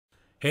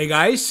Hey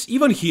guys,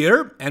 Ivan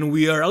here, and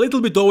we are a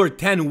little bit over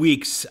 10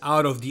 weeks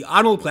out of the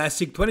Arnold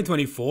Classic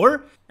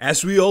 2024.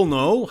 As we all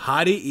know,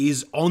 Hadi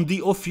is on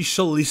the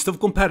official list of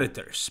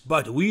competitors,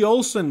 but we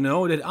also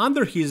know that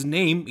under his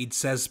name it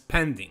says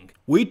pending,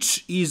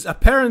 which is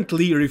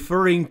apparently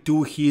referring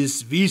to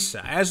his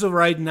visa. As of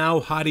right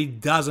now, Hadi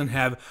doesn't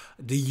have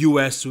the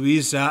US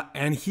visa,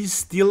 and he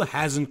still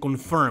hasn't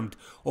confirmed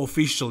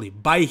officially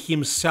by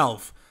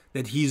himself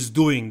that he's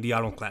doing the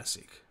Arnold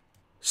Classic.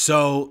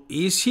 So,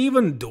 is he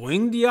even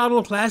doing the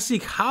Arnold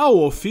Classic?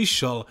 How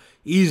official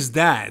is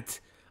that?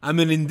 I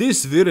mean, in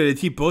this video that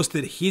he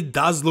posted, he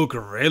does look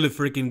really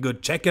freaking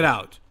good. Check it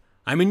out.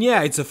 I mean,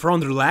 yeah, it's a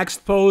front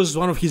relaxed pose,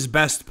 one of his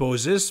best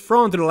poses.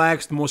 Front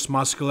relaxed, most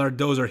muscular,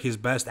 those are his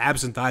best.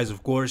 Abs and thighs,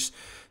 of course.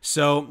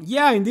 So,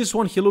 yeah, in this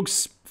one he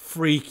looks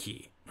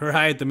freaky.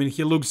 Right, I mean,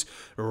 he looks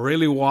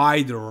really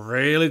wide,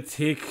 really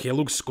thick, he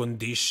looks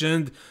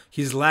conditioned,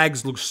 his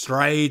legs look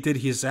striated,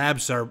 his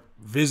abs are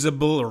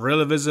visible,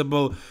 really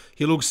visible,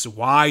 he looks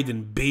wide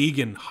and big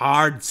and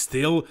hard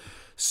still.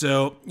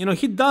 So,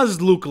 he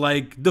does look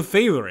like the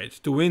favorite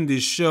to win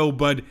this show,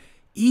 but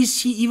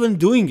is he even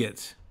doing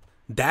it?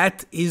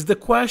 That is the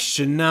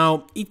question.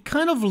 Now, it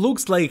kind of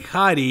looks like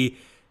Hadi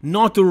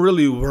not to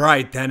really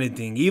write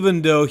anything,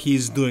 even though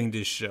he's doing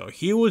this show.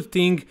 He would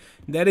think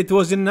that it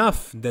was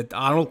enough that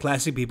Arnold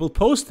Classic people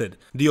posted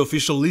the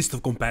official list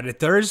of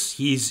competitors,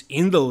 he's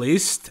in the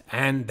list,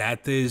 and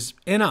that is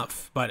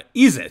enough. But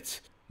is it?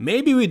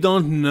 Maybe we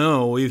don't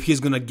know if he's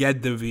gonna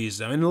get the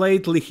visa. I mean,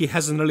 lately he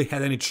hasn't really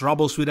had any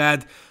troubles with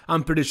that.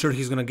 I'm pretty sure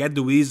he's gonna get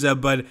the visa,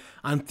 but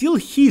until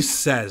he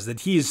says that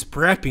he is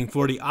prepping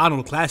for the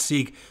Arnold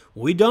Classic,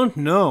 we don't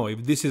know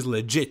if this is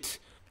legit.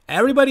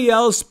 Everybody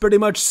else pretty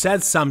much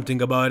said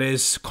something about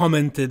this,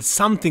 commented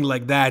something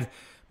like that,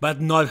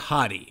 but not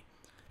Hadi.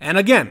 And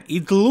again,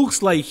 it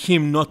looks like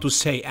him not to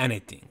say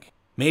anything.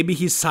 Maybe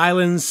his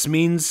silence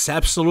means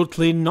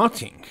absolutely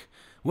nothing.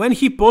 When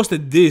he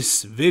posted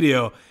this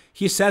video,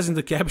 he says in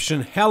the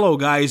caption, "Hello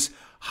guys,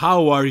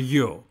 how are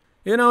you?"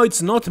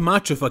 It's not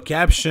much of a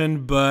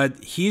caption,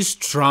 but he's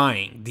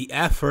trying, the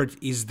effort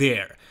is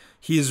there.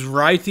 He's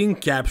writing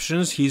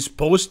captions, he's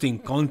posting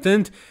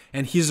content,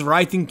 and he's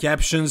writing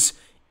captions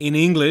in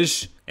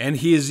English, and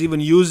he is even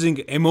using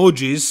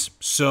emojis.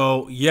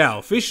 So yeah,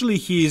 officially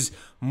he's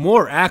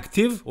more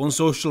active on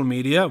social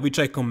media, which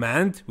I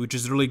commend, which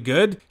is really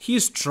good.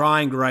 He's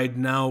trying right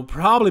now,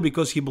 probably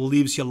because he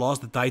believes he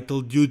lost the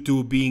title due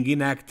to being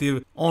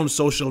inactive on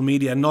social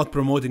media, not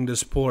promoting the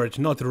sport,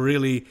 not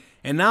really.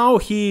 And now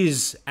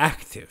he's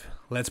active,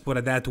 let's put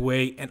it that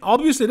way, and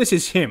obviously this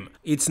is him.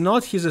 It's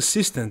not his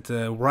assistant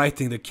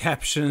writing the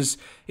captions,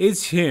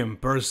 it's him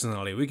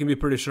personally, we can be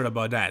pretty sure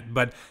about that.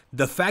 But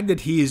the fact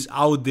that he is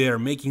out there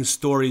making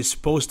stories,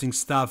 posting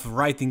stuff,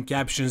 writing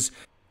captions,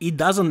 it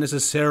doesn't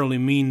necessarily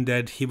mean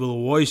that he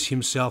will voice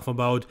himself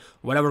about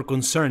whatever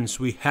concerns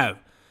we have.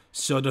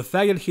 So the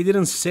fact that he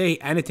didn't say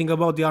anything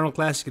about the Arnold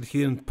Classic, that he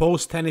didn't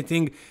post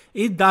anything,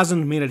 it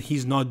doesn't mean that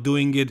he's not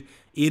doing it.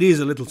 It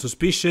is a little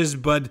suspicious,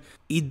 but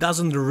it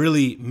doesn't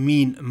really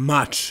mean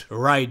much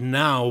right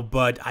now.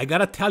 But I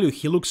gotta tell you,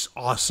 he looks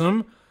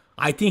awesome.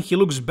 I think he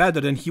looks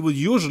better than he would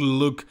usually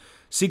look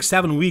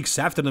 6-7 weeks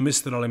after the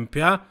Mr.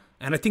 Olympia.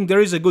 And I think there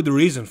is a good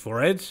reason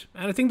for it.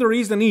 And I think the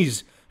reason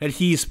is that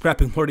he is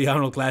prepping for the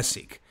Arnold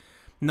Classic.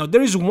 Now,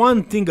 there is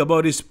one thing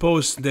about his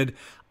post that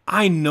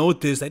I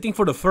noticed, I think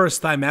for the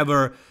first time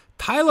ever.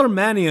 Tyler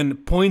Mannion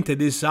pointed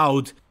this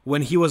out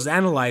when he was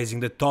analyzing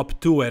the top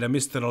 2 at a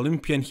Mr.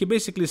 Olympia, and he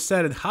basically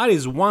said that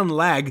Hadi's one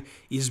leg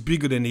is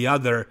bigger than the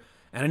other.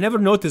 And I never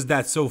noticed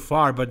that so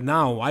far, but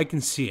now I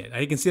can see it.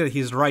 I can see that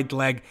his right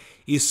leg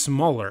is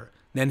smaller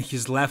than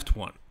his left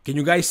one. Can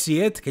you guys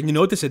see it? Can you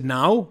notice it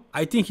now?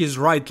 I think his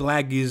right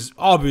leg is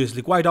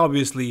obviously, quite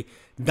obviously,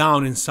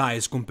 down in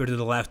size compared to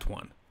the left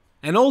one.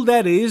 And all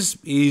that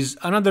is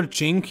another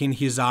chink in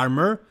his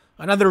armor,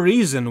 another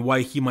reason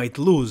why he might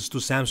lose to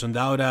Samson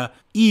Dauda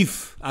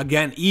if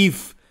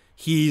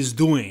he is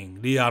doing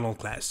the Arnold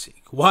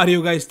Classic. What do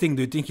you guys think?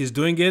 Do you think he's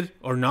doing it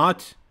or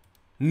not?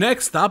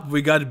 Next up,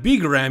 we got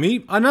Big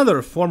Ramy,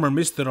 another former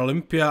Mr.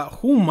 Olympia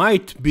who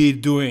might be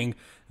doing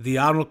the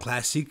Arnold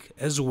Classic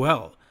as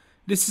well.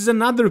 This is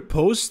another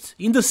post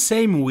in the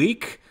same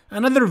week,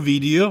 another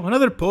video,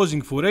 another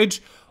posing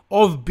footage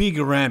of Big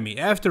Ramy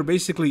after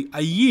basically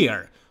a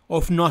year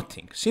of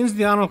nothing. Since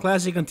the Arnold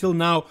Classic until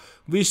now,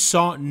 we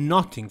saw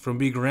nothing from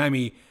Big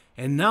Ramy,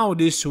 and now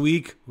this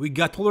week we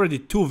got already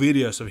 2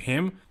 videos of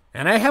him,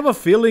 and I have a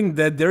feeling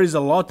that there is a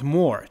lot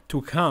more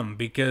to come,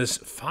 because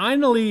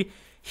finally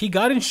he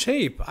got in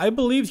shape. I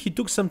believe he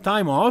took some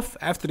time off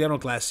after the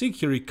Arnold Classic,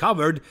 he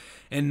recovered,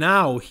 and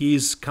now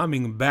he's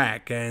coming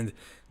back. And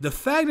the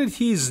fact that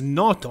he's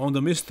not on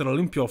the Mr.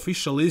 Olympia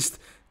official list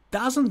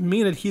doesn't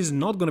mean that he's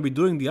not going to be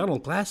doing the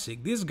Arnold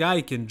Classic. This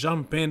guy can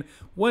jump in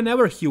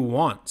whenever he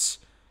wants.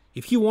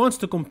 If he wants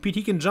to compete,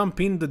 he can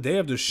jump in the day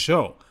of the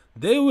show.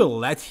 They will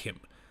let him.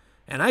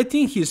 And I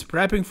think he's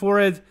prepping for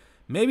it.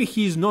 Maybe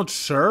he's not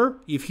sure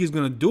if he's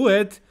going to do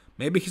it.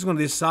 Maybe he's going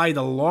to decide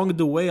along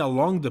the way,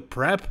 along the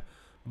prep.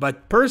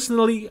 But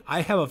personally,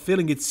 I have a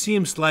feeling it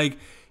seems like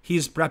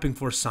he's prepping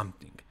for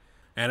something.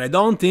 And I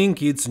don't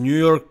think it's New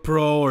York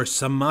Pro or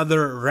some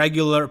other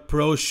regular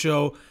pro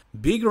show.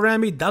 Big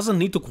Ramy doesn't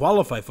need to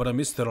qualify for the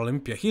Mr.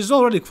 Olympia. He's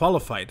already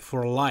qualified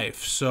for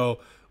life. So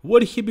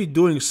would he be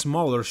doing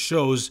smaller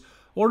shows,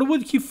 or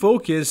would he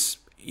focus,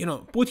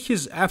 put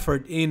his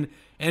effort in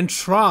and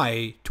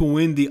try to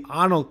win the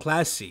Arnold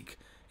Classic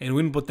and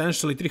win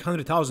potentially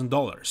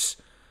 $300,000?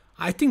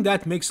 I think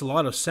that makes a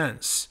lot of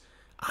sense.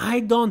 I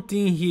don't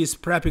think he is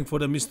prepping for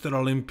the Mr.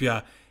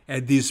 Olympia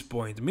at this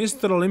point.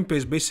 Mr. Olympia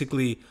is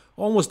basically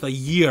almost a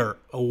year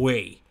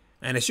away.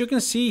 And as you can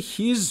see,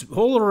 he's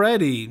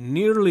already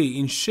nearly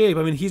in shape.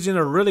 I mean, he's in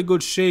a really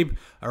good shape,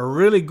 a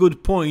really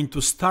good point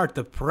to start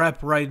the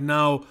prep right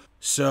now.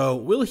 So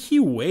will he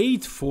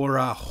wait for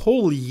a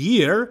whole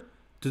year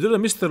to do the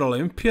Mr.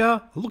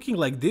 Olympia looking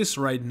like this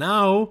right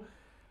now?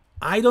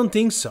 I don't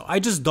think so. I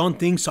just don't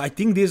think so. I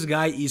think this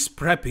guy is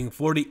prepping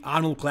for the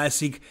Arnold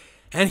Classic,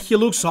 and he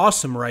looks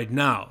awesome right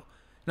now.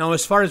 Now,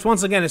 as far as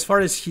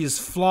his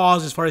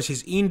flaws, as far as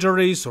his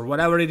injuries or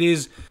whatever it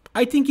is,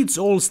 I think it's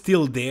all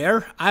still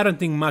there. I don't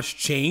think much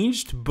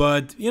changed,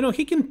 but,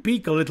 he can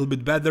peak a little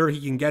bit better.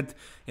 He can get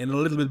in a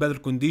little bit better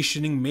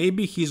conditioning.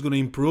 Maybe he's going to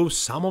improve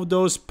some of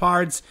those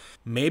parts.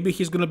 Maybe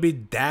he's going to be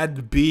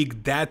that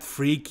big, that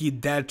freaky,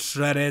 that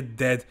shredded,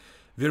 that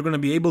we're going to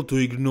be able to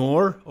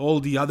ignore all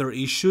the other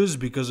issues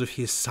because of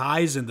his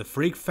size and the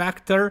freak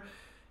factor.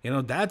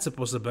 That's a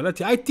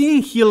possibility. I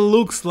think he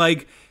looks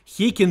like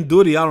he can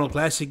do the Arnold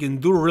Classic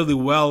and do really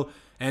well.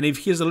 And if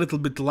he's a little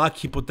bit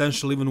lucky,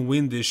 potentially even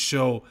win this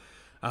show.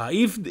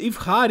 If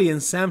Hadi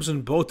and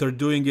Samson both are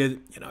doing it,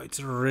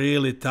 it's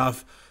really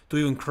tough to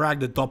even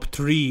crack the top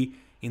 3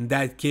 in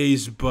that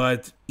case.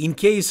 But in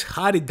case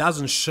Hadi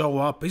doesn't show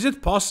up, is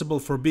it possible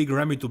for Big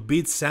Ramy to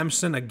beat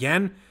Samson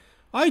again?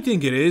 I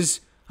think it is.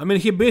 I mean,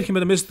 he beat him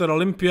at the Mr.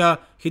 Olympia.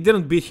 He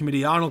didn't beat him at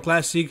the Arnold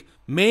Classic.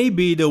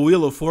 Maybe the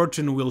wheel of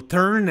fortune will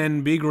turn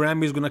and Big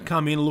Ramy is gonna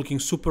come in looking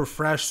super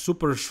fresh,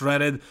 super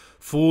shredded,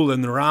 full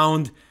and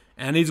round,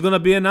 and it's gonna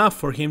be enough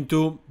for him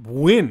to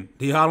win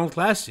the Arnold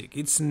Classic.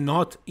 It's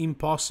not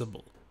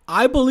impossible.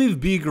 I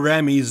believe Big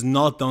Ramy is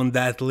not on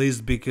that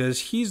list because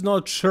he's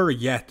not sure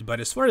yet, but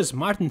as far as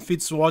Martin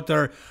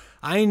Fitzwater,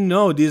 I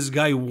know this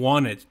guy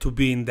wanted to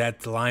be in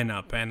that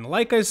lineup, and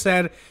like I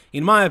said,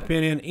 in my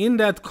opinion, in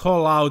that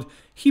call-out,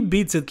 he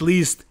beats at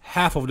least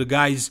half of the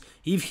guys.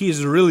 If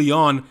he's really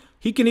on,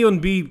 he can even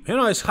be,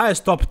 as high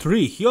as top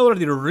 3. He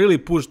already really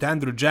pushed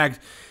Andrew Jack,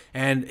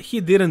 and he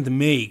didn't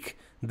make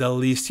the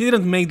list. He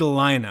didn't make the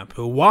lineup.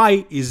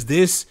 Why is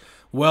this?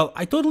 Well,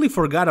 I totally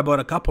forgot about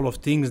a couple of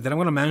things that I'm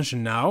gonna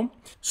mention now.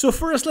 So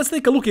first, let's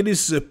take a look at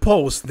this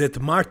post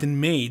that Martin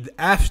made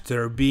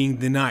after being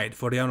denied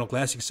for the Arnold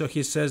Classic. So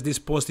he says, this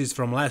post is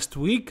from last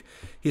week.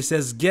 He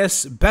says,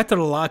 guess better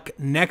luck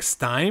next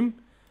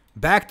time.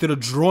 Back to the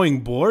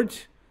drawing board.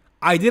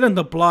 I didn't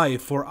apply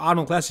for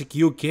Arnold Classic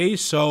UK,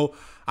 so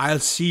I'll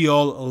see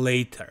y'all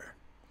later.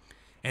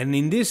 And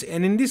in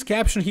this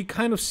caption, he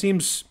kind of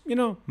seems,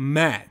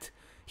 mad.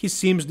 He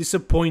seems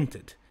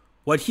disappointed.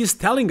 What he's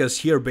telling us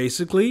here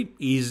basically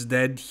is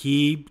that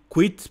he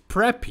quit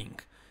prepping.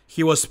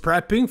 He was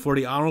prepping for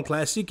the Arnold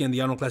Classic and the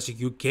Arnold Classic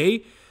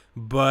UK,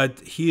 but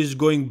he is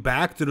going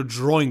back to the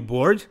drawing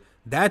board.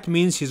 That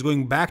means he's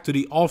going back to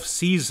the off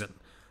season.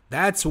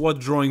 That's what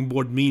drawing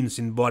board means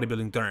in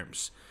bodybuilding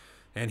terms.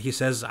 And he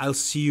says, I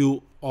see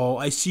you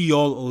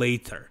all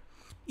later.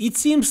 It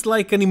seems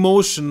like an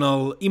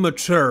emotional,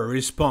 immature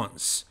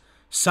response.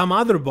 Some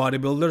other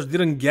bodybuilders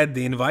didn't get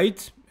the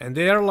invite, and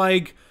they are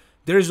like,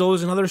 there is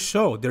always another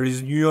show. There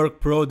is New York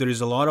Pro, there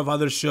is a lot of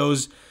other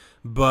shows,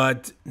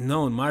 but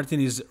no, Martin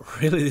is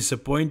really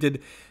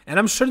disappointed. And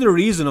I'm sure the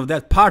reason of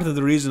that, part of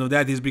the reason of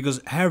that is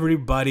because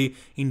everybody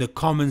in the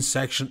comment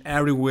section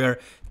everywhere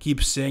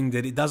keeps saying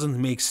that it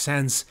doesn't make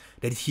sense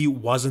that he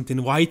wasn't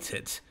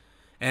invited.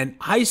 And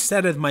I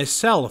said it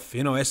myself,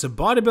 as a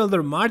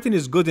bodybuilder, Martin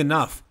is good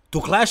enough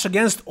to clash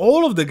against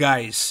all of the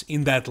guys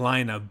in that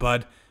lineup,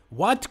 but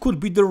what could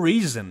be the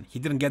reason he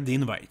didn't get the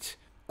invite?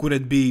 Could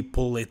it be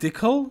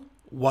political?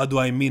 What do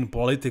I mean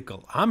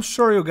political? I'm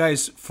sure you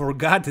guys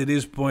forgot at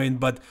this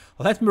point, but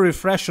let me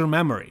refresh your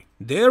memory.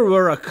 There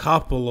were a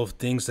couple of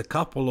things, a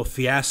couple of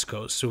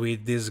fiascos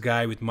with this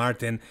guy, with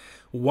Martin.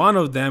 One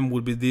of them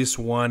would be this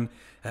one.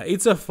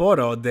 It's a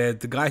photo that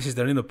the guy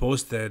Sisterino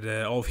posted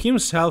of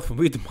himself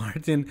with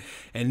Martin,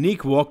 and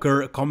Nick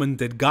Walker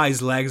commented,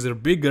 guys' legs are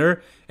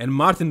bigger, and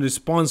Martin's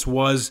response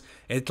was,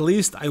 at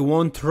least I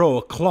won't throw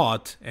a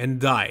clot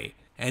and die.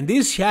 And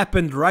this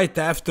happened right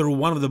after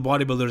one of the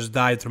bodybuilders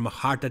died from a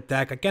heart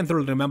attack. I can't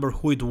really remember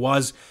who it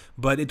was,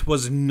 but it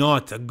was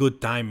not a good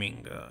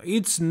timing.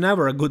 It's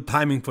never a good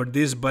timing for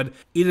this, but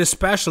it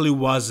especially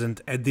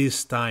wasn't at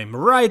this time.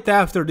 Right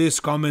after this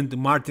comment,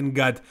 Martin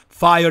got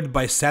fired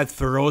by Seth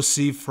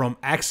Feroci from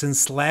Accent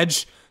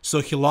Sledge, so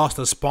he lost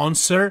a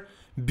sponsor.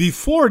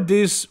 Before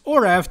this,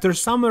 or after,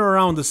 somewhere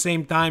around the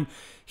same time,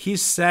 he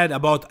said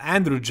about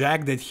Andrew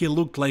Jack that he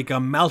looked like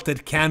a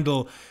melted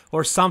candle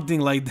or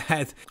something like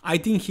that.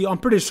 I'm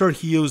pretty sure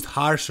he used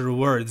harsher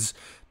words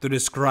to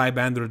describe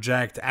Andrew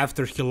Jack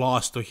after he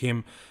lost to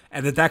him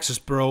at the Texas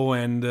Pro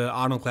and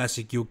Arnold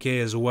Classic UK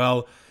as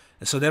well.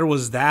 So there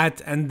was that,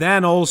 and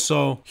then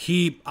also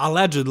he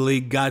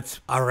allegedly got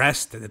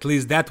arrested. At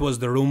least that was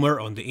the rumor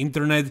on the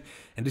internet,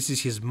 and this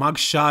is his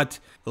mugshot.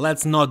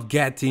 Let's not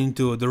get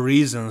into the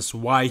reasons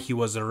why he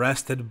was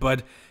arrested,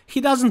 but he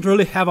doesn't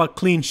really have a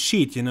clean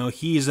sheet, you know.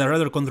 He is a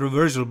rather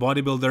controversial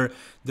bodybuilder.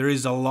 There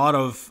is a lot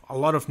of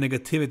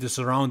negativity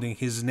surrounding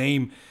his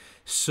name,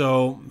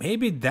 so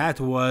maybe that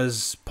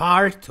was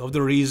part of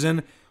the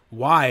reason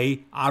why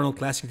Arnold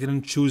Classic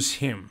didn't choose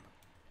him.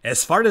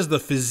 As far as the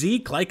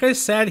physique, like I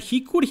said,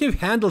 he could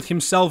have handled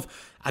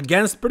himself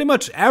against pretty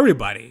much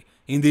everybody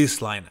in this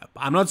lineup.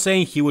 I'm not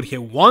saying he would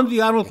have won the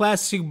Arnold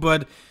Classic,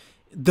 but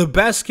the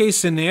best case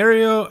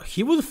scenario,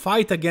 he would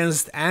fight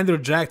against Andrew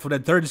Jack for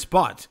that third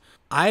spot.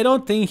 I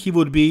don't think he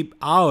would be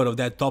out of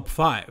that top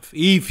 5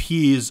 if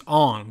he is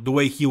on the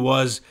way he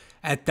was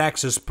at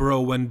Texas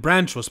Pro when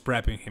Branch was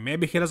prepping him.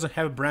 Maybe he doesn't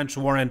have Branch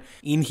Warren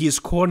in his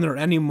corner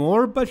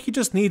anymore, but he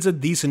just needs a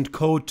decent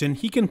coach and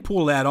he can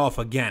pull that off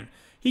again.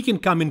 He can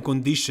come in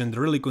conditioned,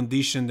 really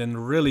conditioned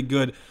and really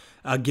good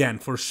again,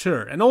 for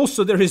sure. And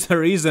also there is a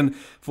reason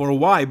for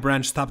why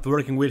Branch stopped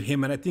working with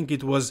him, and I think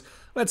it was,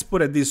 let's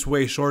put it this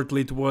way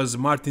shortly, it was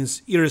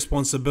Martin's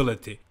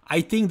irresponsibility.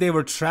 I think they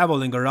were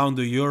traveling around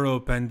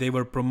Europe and they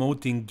were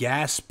promoting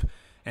Gasp,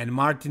 and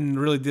Martin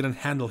really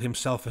didn't handle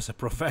himself as a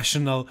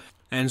professional.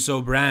 And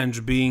so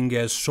Branch, being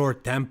as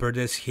short-tempered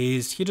as he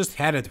is, he just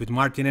had it with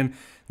Martin and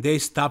they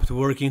stopped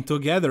working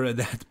together at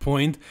that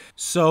point.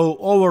 So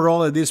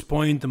overall at this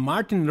point,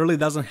 Martin really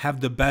doesn't have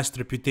the best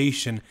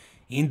reputation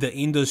in the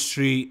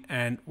industry,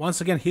 and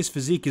once again his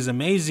physique is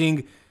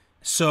amazing.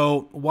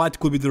 So what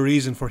could be the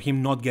reason for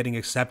him not getting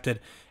accepted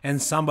and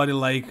somebody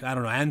like, I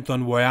don't know,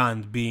 Antoine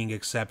Voyant being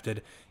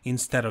accepted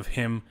instead of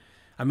him?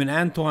 I mean,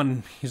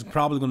 Antoine, he's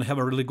probably going to have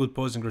a really good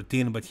posing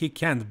routine, but he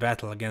can't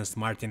battle against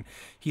Martin.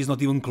 He's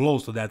not even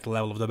close to that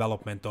level of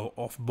development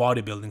of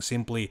bodybuilding,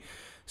 simply.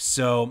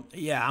 So,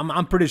 yeah,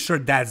 I'm pretty sure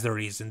that's the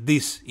reason.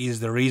 This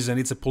is the reason.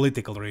 It's a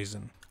political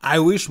reason. I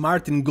wish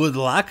Martin good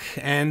luck,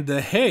 and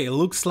hey,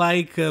 looks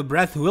like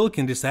Brett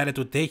Wilkin decided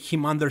to take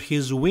him under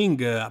his wing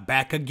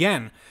back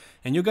again.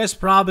 And you guys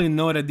probably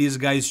know that these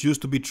guys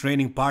used to be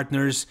training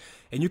partners,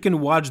 and you can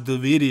watch the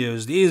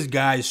videos. These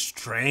guys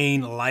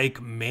train like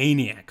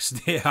maniacs.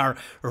 They are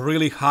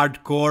really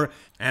hardcore,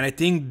 and I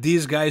think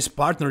these guys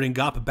partnering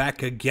up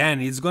back again,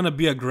 it's gonna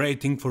be a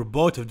great thing for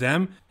both of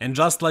them. And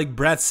just like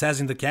Brett says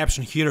in the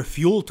caption here,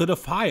 fuel to the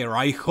fire.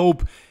 I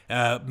hope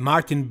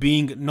Martin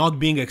not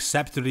being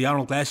accepted to the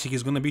Arnold Classic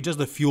is gonna be just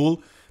the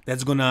fuel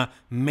that's gonna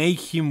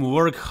make him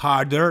work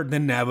harder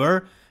than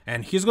ever.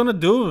 And he's gonna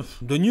do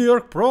the New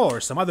York Pro or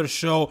some other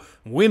show,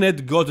 win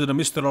it, go to the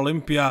Mr.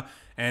 Olympia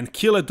and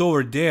kill it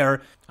over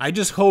there. I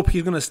just hope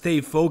he's gonna stay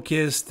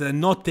focused,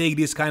 not take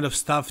this kind of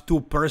stuff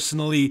too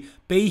personally,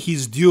 pay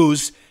his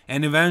dues,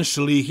 and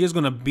eventually he's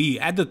gonna be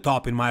at the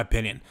top in my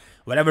opinion.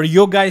 Whatever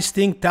you guys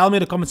think, tell me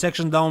in the comment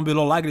section down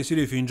below, like this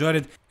video if you enjoyed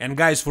it. And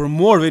guys, for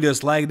more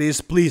videos like this,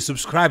 please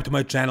subscribe to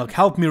my channel,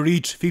 help me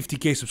reach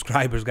 50k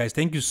subscribers guys.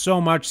 Thank you so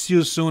much, see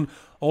you soon,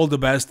 all the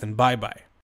best and bye bye.